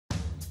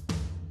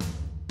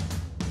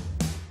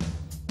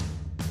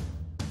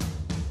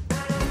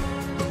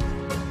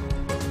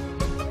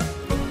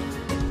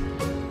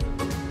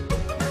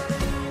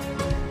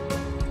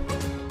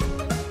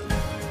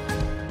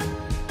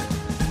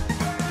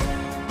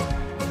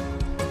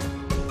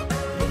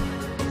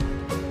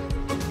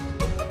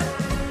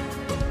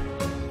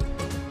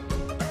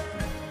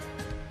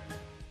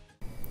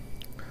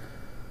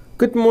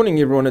Good morning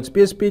everyone, it's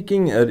Pierre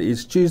speaking. It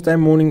is Tuesday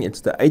morning,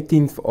 it's the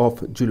 18th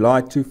of July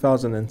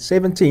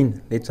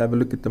 2017. Let's have a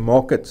look at the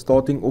market,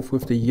 starting off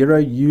with the Euro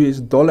US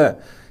dollar.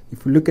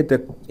 If we look at the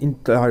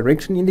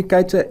direction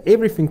indicator,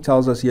 everything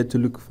tells us here to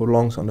look for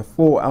longs on the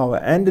 4 hour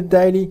and the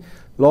daily.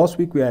 Last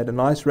week we had a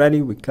nice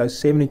rally, we closed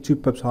 72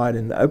 pips higher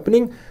than the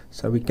opening,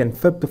 so we can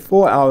flip the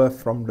 4 hour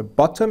from the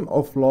bottom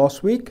of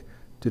last week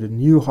to the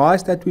new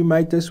highs that we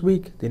made this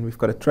week. Then we've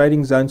got a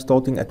trading zone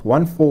starting at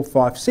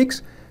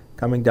 1456,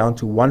 coming down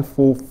to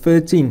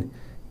 1413.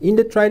 In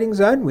the trading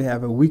zone, we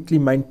have a weekly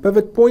main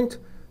pivot point.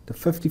 The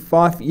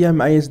 55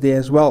 EMA is there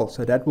as well,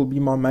 so that will be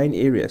my main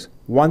areas.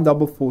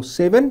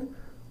 1447,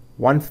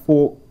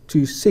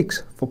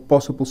 1426 for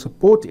possible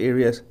support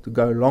areas to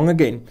go long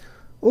again.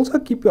 Also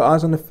keep your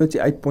eyes on the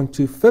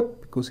 38.2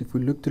 FIP, because if we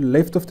look to the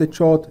left of the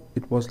chart,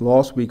 it was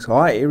last week's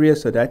high area,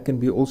 so that can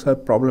be also a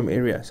problem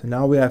area. So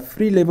now we have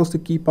 3 levels to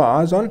keep our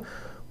eyes on: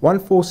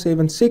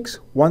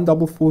 1476,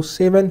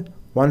 1447,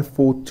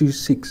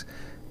 1426.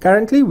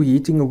 Currently we're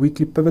hitting a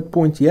weekly pivot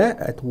point here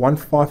at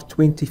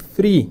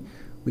 1523.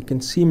 We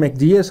can see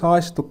MACD is high,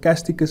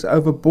 stochastic is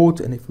overbought,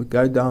 and if we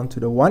go down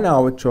to the 1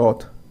 hour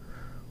chart,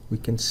 we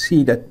can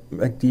see that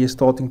MACD is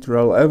starting to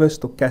roll over,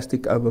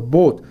 stochastic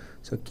overbought.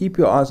 So keep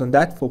your eyes on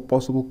that for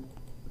possible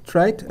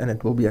trade, and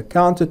it will be a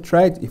counter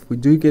trade. If we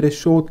do get a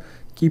short,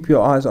 keep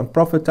your eyes on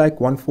profit take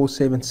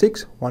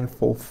 1476,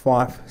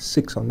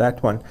 1456 on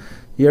that one.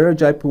 Euro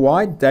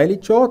JPY daily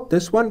chart,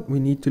 this one we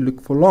need to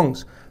look for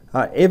longs.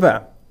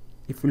 However,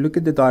 if we look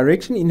at the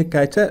direction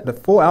indicator, the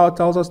 4 hour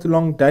tells us to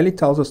long, daily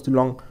tells us to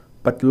long,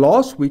 but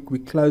last week we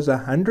closed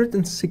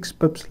 106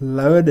 pips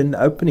lower than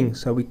the opening,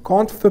 so we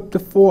can't flip the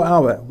 4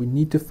 hour, we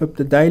need to flip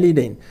the daily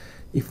then.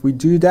 If we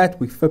do that,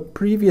 we flip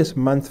previous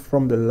month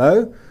from the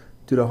low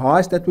to the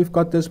highs that we've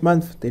got this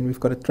month. Then we've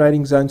got a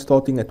trading zone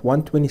starting at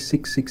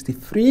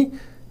 126.63,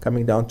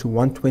 coming down to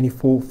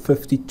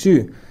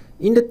 124.52.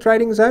 In the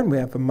trading zone, we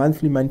have a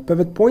monthly main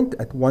pivot point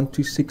at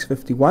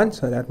 126.51,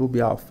 so that will be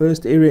our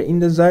first area in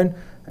the zone,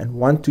 and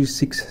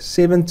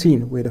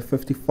 126.17, where the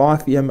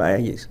 55 EMA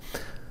is.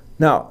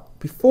 Now,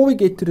 before we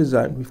get to the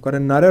zone, we've got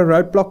another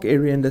roadblock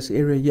area in this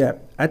area here.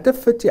 At the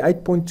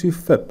 38.2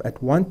 FIP at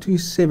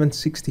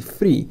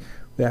 127.63,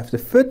 we have the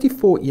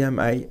 34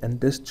 EMA and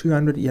this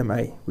 200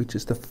 EMA, which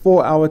is the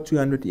 4 hour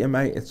 200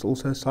 EMA. It's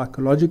also a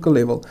psychological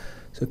level.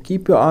 So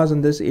keep your eyes on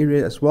this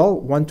area as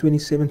well,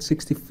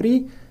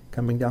 127.63.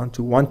 coming down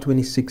to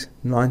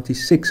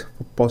 126.96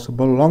 for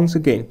possible longs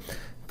again.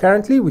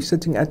 Currently we're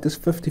sitting at this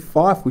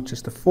 55, which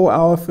is the 4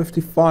 hour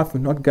 55. We're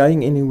not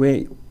going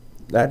anywhere.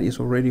 That is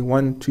already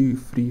 1, 2,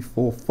 3,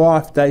 4,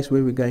 5 days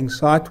where we're going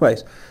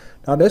sideways.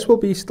 Now this will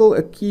be still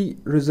a key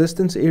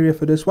resistance area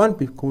for this one,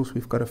 because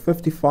we've got a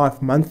 55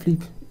 monthly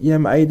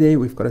EMA there,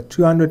 we've got a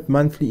 200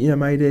 monthly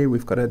EMA there,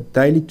 we've got a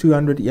daily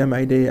 200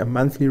 EMA there, a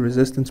monthly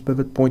resistance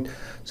pivot point.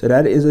 So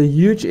that is a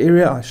huge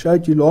area. I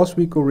showed you last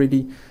week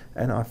already,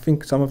 and I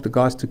think some of the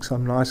guys took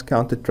some nice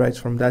counter trades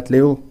from that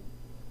level.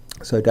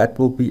 So that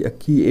will be a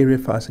key area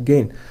for us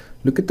again.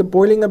 Look at the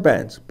Bollinger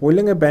Bands.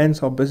 Bollinger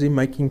Bands are busy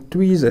making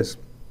tweezers.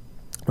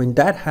 When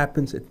that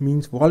happens, it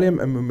means volume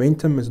and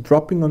momentum is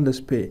dropping on this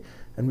pair.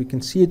 And we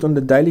can see it on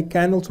the daily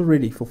candles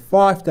already. For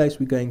 5 days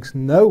we're going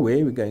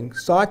nowhere, we're going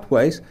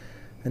sideways.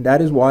 And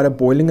that is why the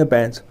Bollinger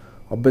Bands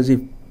are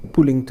busy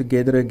pulling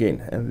together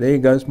again. And there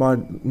goes my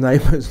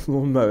neighbor's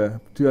lawnmower. I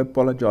do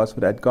apologize for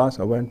that, guys.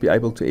 I won't be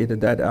able to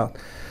edit that out.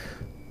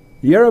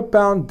 Euro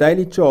pound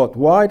daily chart.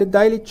 Why the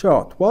daily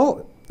chart?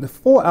 Well, the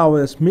 4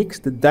 hours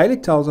mixed. The daily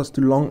tells us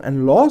to long,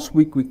 and last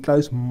week we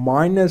closed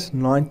minus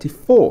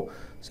 94.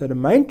 So the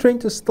main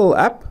trend is still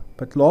up,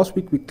 but last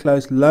week we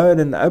closed lower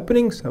than the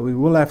opening, so we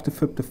will have to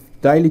flip the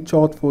daily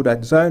chart for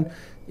that zone.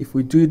 If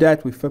we do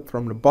that, we flip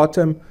from the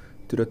bottom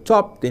to the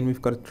top. Then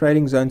we've got a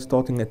trading zone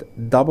starting at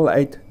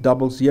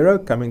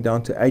 8800, coming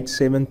down to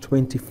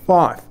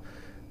 8725.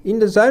 In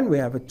the zone, we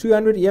have a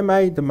 200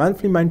 EMA, the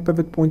monthly main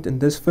pivot point,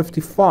 and this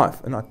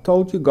 55. And I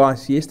told you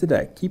guys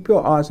yesterday, keep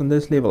your eyes on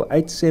this level,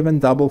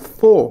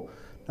 8744.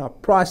 Now,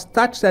 price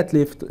touched that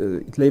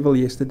level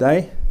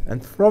yesterday,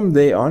 and from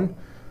there on,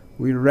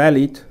 we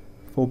rallied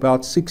for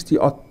about 60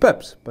 odd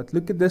pips. But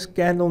look at this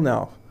candle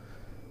now.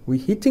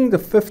 We're hitting the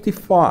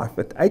 55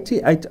 at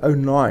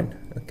 8809.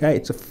 Okay,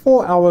 it's a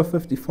 4 hour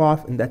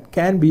 55, and that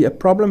can be a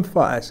problem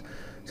for us.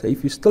 So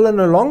if you're still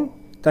in a long,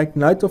 take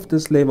note of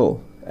this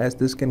level, as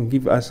this can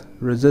give us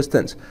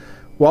resistance.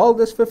 While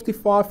this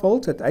 55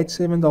 holds at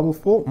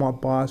 8744, my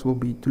buyers will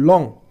be too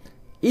long.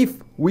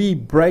 If we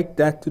break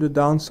that to the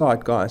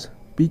downside, guys,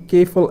 be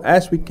careful,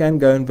 as we can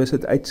go and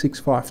visit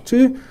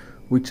 8652,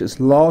 which is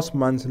last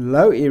month's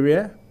low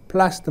area,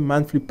 plus the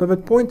monthly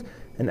pivot point,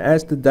 and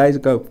as the days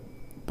go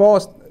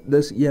past,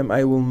 this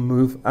EMA will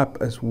move up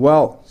as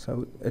well,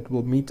 so it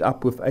will meet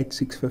up with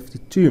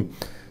 8652.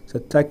 So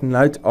take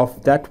note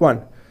of that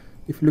one.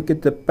 If you look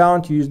at the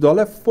pound US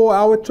dollar 4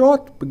 hour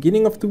chart,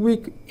 beginning of the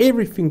week,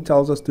 everything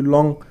tells us to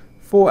long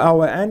 4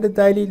 hour and the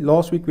daily.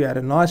 Last week we had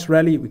a nice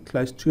rally, we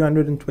closed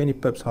 220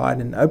 pips higher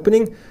than the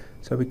opening,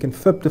 so we can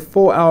flip the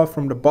 4 hour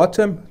from the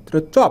bottom to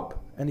the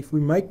top, And if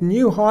we make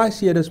new highs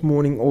here this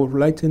morning or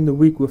later in the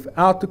week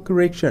without the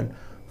correction,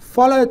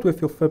 follow it with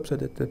your FIB so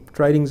that the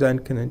trading zone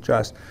can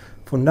adjust.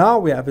 For now,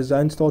 we have a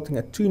zone starting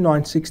at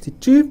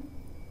 2962,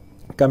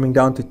 coming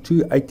down to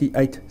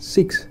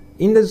 288.6.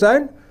 In the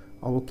zone,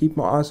 I will keep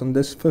my eyes on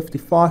this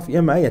 55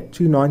 EMA at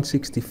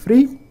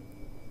 2963,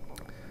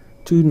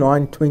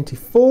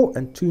 2924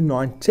 and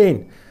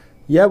 2910.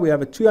 Here we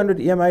have a 200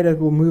 EMA that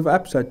will move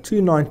up, so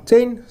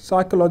 2910,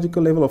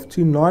 psychological level of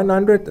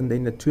 2900, and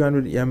then the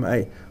 200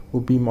 EMA will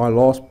be my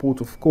last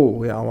port of call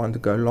where I want to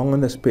go long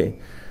on this pair.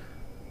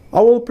 I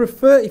will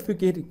prefer if you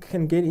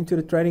can get into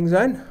the trading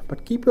zone,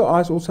 but keep your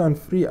eyes also on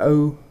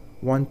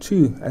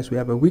 3012 as we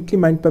have a weekly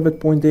main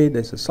pivot point there.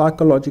 There's a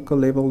psychological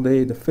level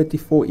there, the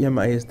 54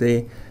 EMA is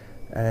there,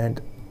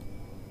 and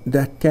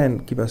that can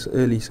give us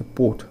early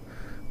support.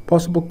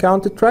 Possible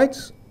counter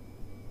trades,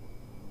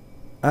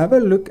 have a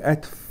look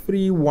at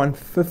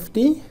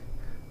 3150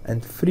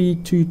 and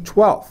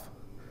 3212.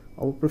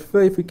 I will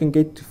prefer if we can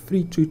get to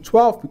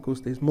 3212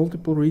 because there's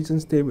multiple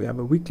reasons there. We have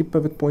a weekly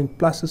pivot point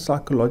plus a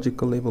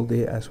psychological level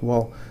there as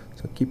well.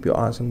 So keep your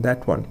eyes on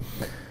that one.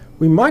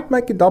 We might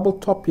make a double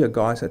top here,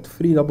 guys, at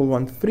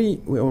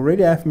 3113. We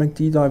already have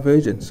MACD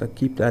divergence, so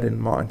keep that in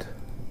mind.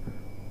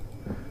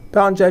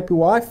 Pound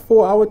JPY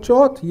 4-hour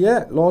chart.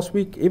 Yeah, last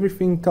week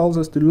everything tells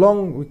us to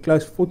long. We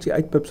closed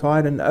 48 pips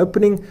higher than the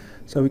opening,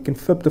 so we can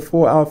flip the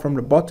 4-hour from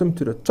the bottom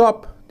to the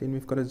top. Then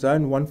we've got a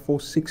zone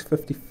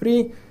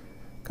 146.53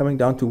 coming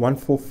down to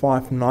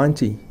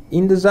 145.90.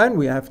 In the zone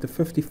we have the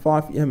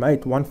 55 EMA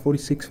at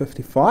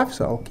 146.55,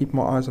 so I'll keep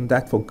my eyes on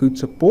that for good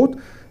support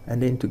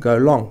and then to go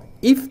long.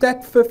 If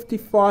that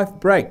 55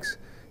 breaks,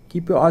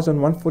 keep your eyes on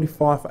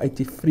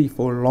 145.83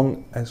 for a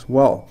long as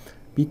well.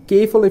 Be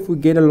careful if we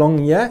get a long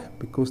here,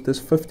 because this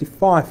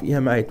 55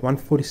 EMA at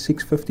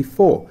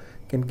 146.54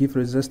 can give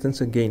resistance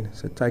again.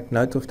 So take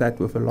note of that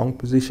with a long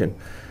position.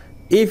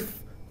 If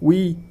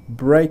we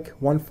break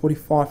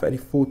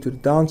 145.84 to the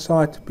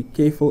downside, be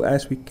careful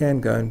as we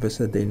can go and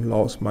visit then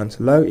last month's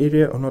low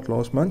area, or not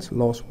last month's,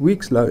 last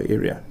week's low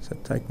area. So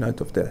take note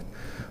of that.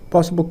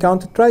 Possible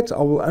counter trades, I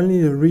will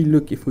only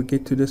re-look if we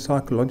get to the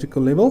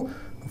psychological level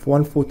of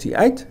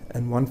 148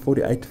 and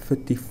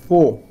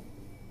 148.54.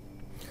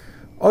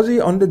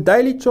 Aussie on the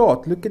daily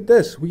chart, look at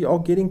this, we are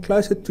getting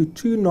closer to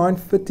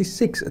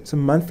 2956. It's a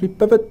monthly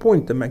pivot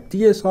point. The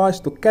MACD is high,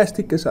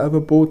 stochastic is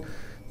overbought.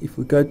 If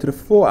we go to the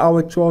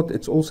 4-hour chart,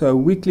 it's also a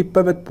weekly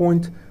pivot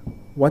point.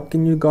 What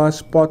can you guys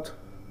spot?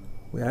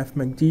 We have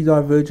MACD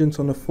divergence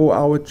on the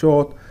 4-hour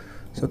chart,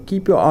 so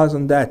keep your eyes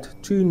on that.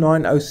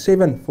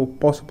 2907 for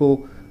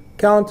possible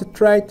counter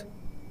trade,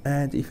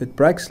 and if it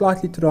breaks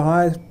slightly to the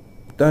highs,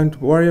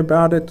 don't worry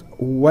about it.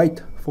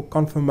 Wait for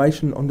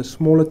confirmation on the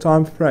smaller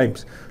time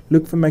frames.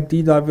 Look for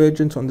MACD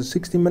divergence on the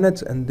 60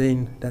 minutes and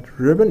then that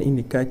ribbon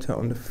indicator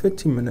on the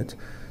 30 minutes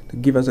to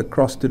give us a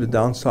cross to the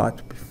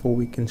downside before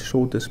we can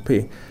short this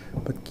pair.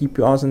 But keep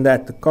your eyes on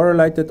that. The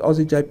correlated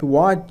Aussie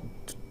JPY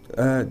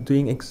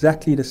doing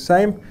exactly the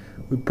same.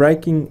 We're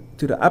breaking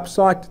to the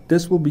upside.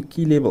 This will be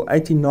key level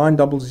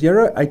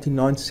 89.00,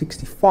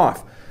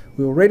 89.65.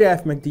 We already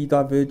have MACD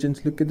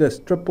divergence. Look at this,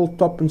 triple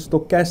top and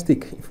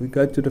stochastic. If we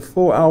go to the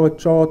 4-hour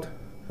chart,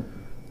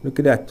 look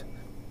at that,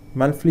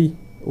 monthly,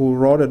 or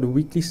rather the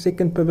weekly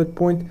second pivot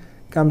point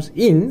comes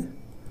in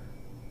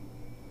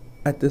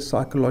at the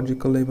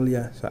psychological level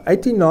here. So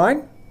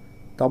 89.00,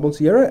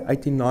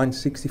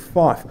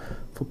 89.65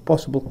 for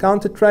possible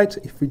counter trades.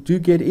 If we do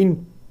get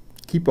in,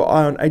 keep an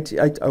eye on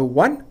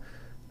 88.01,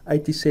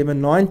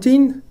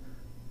 87.19,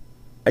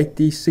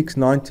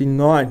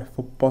 86.99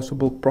 for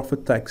possible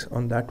profit takes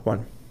on that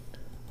one.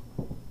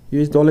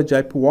 US dollar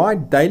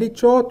JPY daily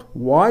chart.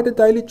 Why the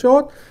daily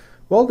chart?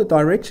 Well, the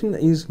direction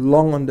is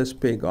long on this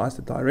pair, guys.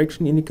 The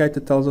direction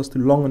indicator tells us to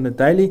long on the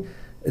daily.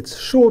 It's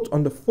short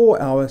on the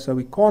 4-hour, so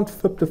we can't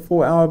flip the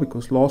 4-hour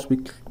because last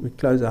week we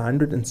closed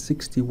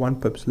 161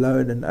 pips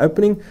lower than the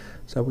opening.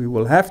 So we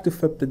will have to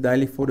flip the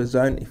daily for the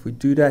zone. If we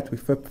do that, we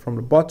flip from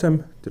the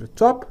bottom to the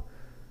top.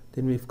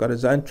 Then we've got a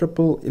zone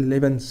triple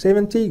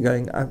 1170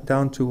 going up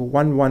down to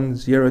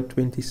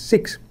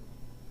 11026.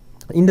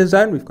 In the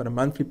zone, we've got a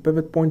monthly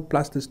pivot point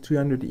plus this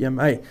 200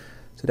 EMA.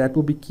 So that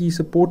will be key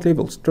support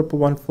levels,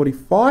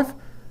 11145,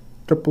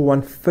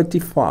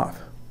 11155.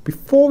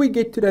 Before we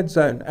get to that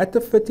zone, at the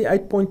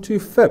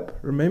 38.2 FIB,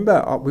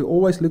 remember we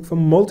always look for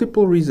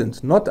multiple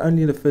reasons, not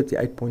only the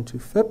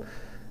 38.2 FIB.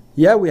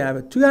 Here we have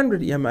a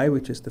 200 EMA,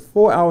 which is the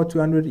 4-hour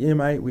 200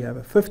 EMA. We have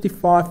a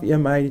 55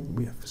 EMA.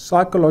 We have a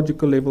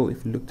psychological level.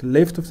 If you look to the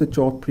left of the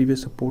chart,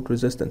 previous support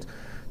resistance.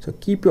 So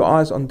keep your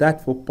eyes on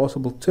that for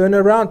possible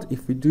turnaround.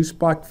 If we do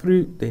spike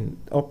through, then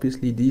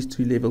obviously these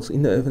two levels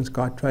in the Irvin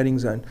Sky trading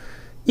zone.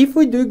 If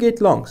we do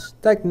get longs,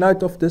 take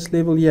note of this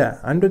level here,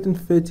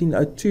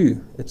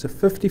 113.02. It's a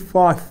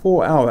 55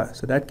 4-hour,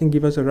 so that can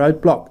give us a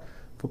roadblock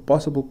for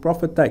possible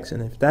profit takes.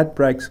 And if that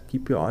breaks,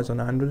 keep your eyes on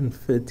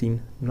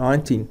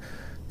 113.19.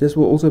 This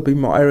will also be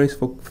my areas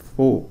for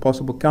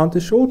possible counter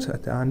shorts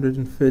at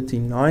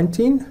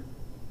 113.19,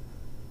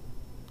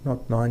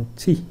 not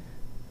 90.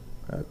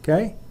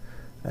 Okay,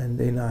 and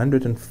then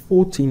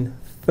 114.50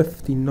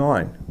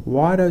 59.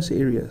 Why those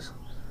areas?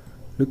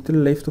 Look to the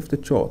left of the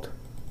chart.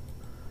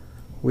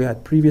 We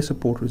had previous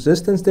support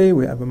resistance there.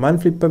 We have a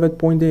monthly pivot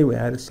point there. We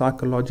had a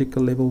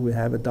psychological level. We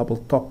have a double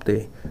top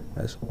there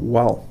as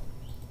well.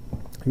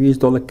 US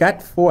dollar CAD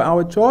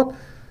 4-hour chart.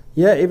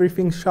 Here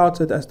everything shouts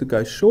at us to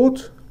go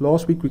short.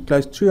 Last week we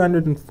closed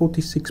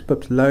 246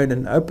 pips lower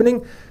than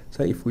opening.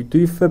 So if we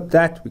do flip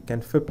that, we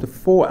can flip the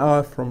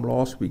 4-hour from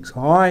last week's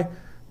high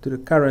to the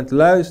current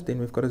lows. Then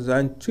we've got a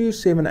zone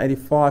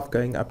 2785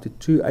 going up to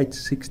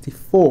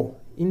 2864.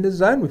 In the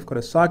zone we've got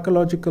a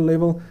psychological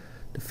level,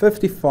 the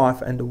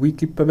 55 and the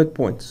weekly pivot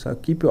point. So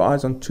keep your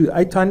eyes on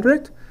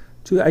 2800,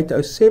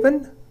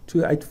 2807,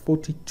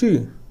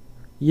 2842.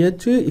 Here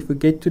too, if we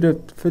get to the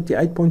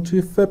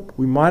 58.2 FIP,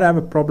 we might have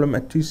a problem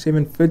at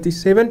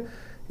 2737.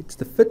 It's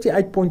the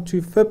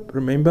 58.2 FIP.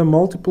 Remember,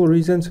 multiple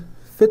reasons.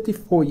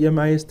 54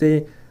 EMA is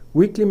there.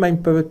 Weekly main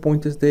pivot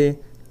point is there.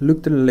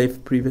 Look to the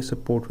left, previous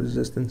support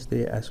resistance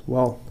there as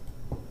well.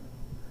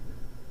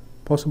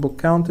 Possible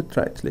counter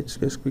trades. Let's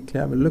just quickly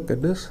have a look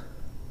at this.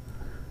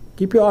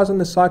 Keep your eyes on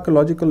the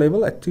psychological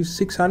level at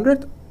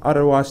 2600,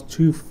 otherwise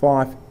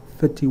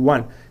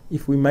 2531.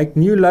 If we make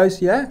new lows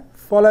here,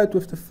 follow it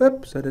with the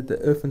FIP so that the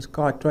Earth and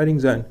Sky trading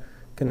zone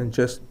can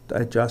adjust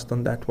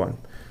on that one.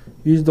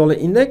 US dollar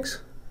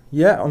index,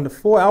 on the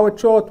 4-hour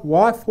chart.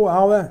 Why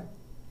 4-hour?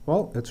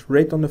 Well, it's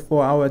red on the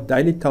 4-hour.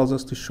 Daily tells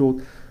us to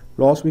short.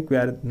 Last week we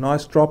had a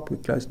nice drop. We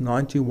closed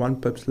 91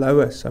 pips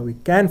lower, so we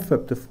can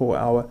flip the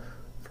 4-hour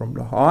from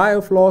the high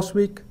of last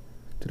week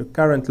to the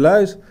current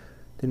lows.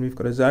 Then we've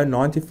got a zone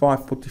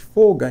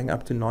 95.44 going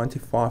up to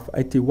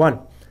 95.81.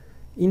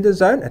 In the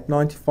zone at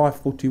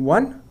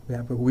 95.41, we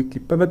have a weekly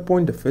pivot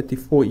point, the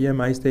 54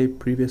 EMA is there,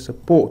 previous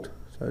support.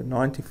 So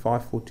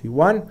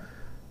 95.41,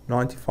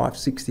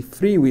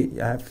 95.63, we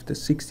have the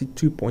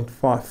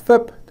 62.5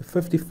 FIP, the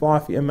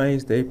 55 EMA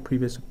is there,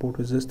 previous support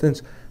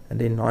resistance, and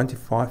then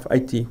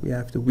 95.80, we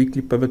have the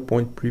weekly pivot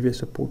point, previous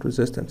support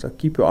resistance. So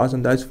keep your eyes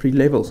on those three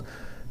levels.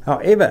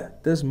 However,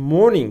 this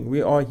morning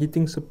we are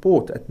hitting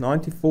support at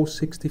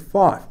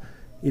 94.65.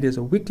 It is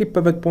a weekly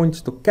pivot point.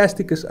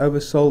 Stochastic is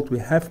oversold. We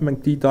have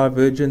MACD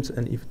divergence,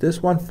 and if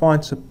this one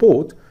finds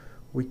support,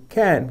 we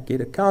can get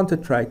a counter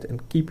trade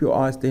and keep your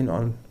eyes then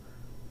on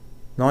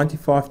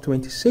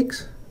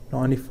 95.26,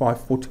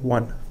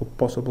 95.41 for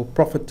possible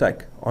profit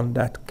take on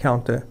that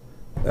counter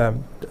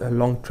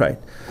long trade.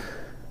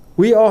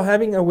 We are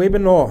having a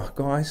webinar,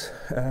 guys.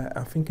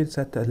 I think it's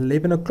at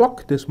 11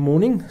 o'clock this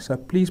morning, so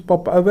please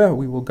pop over.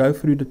 We will go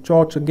through the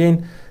charts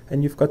again,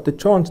 and you've got the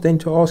chance then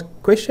to ask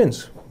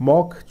questions.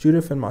 Mark,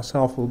 Judith and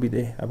myself will be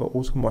there. Have an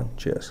awesome one.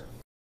 Cheers.